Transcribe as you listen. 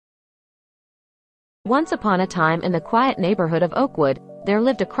Once upon a time in the quiet neighborhood of Oakwood, there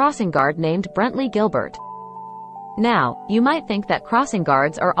lived a crossing guard named Brently Gilbert. Now, you might think that crossing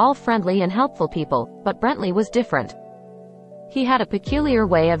guards are all friendly and helpful people, but Brently was different. He had a peculiar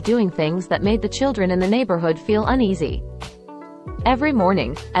way of doing things that made the children in the neighborhood feel uneasy. Every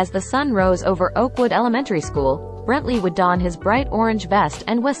morning, as the sun rose over Oakwood Elementary School, Brently would don his bright orange vest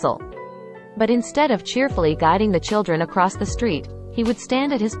and whistle. But instead of cheerfully guiding the children across the street, he would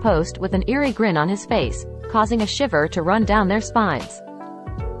stand at his post with an eerie grin on his face, causing a shiver to run down their spines.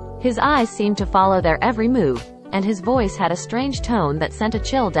 His eyes seemed to follow their every move, and his voice had a strange tone that sent a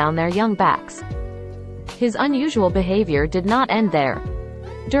chill down their young backs. His unusual behavior did not end there.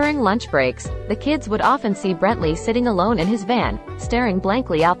 During lunch breaks, the kids would often see Brently sitting alone in his van, staring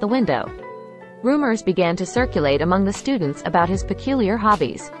blankly out the window. Rumors began to circulate among the students about his peculiar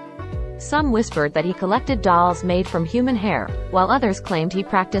hobbies. Some whispered that he collected dolls made from human hair, while others claimed he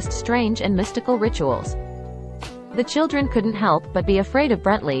practiced strange and mystical rituals. The children couldn't help but be afraid of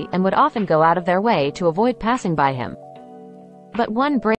Brently and would often go out of their way to avoid passing by him. But one brave